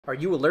Are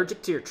you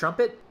allergic to your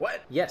trumpet?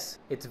 What? Yes,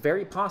 it's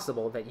very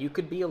possible that you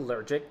could be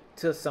allergic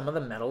to some of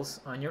the metals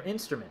on your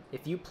instrument.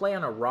 If you play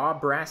on a raw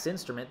brass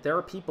instrument, there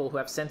are people who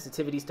have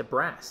sensitivities to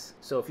brass.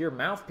 So if your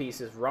mouthpiece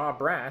is raw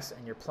brass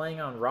and you're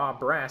playing on raw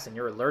brass and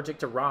you're allergic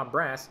to raw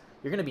brass,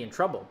 you're going to be in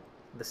trouble.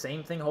 The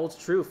same thing holds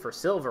true for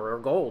silver or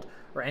gold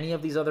or any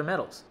of these other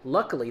metals.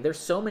 Luckily, there's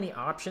so many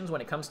options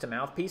when it comes to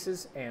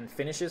mouthpieces and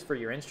finishes for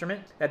your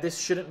instrument that this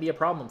shouldn't be a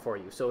problem for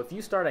you. So if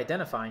you start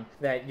identifying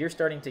that you're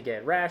starting to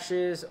get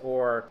rashes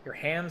or your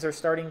hands are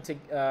starting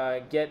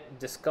to get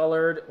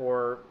discolored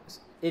or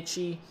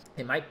itchy,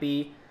 it might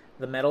be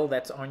the metal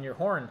that's on your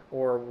horn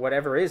or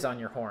whatever is on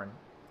your horn.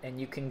 And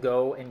you can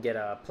go and get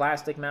a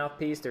plastic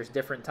mouthpiece. There's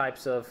different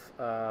types of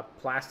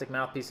plastic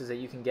mouthpieces that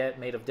you can get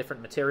made of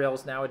different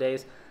materials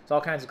nowadays. It's all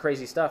kinds of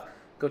crazy stuff.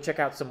 Go check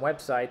out some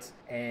websites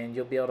and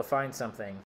you'll be able to find something.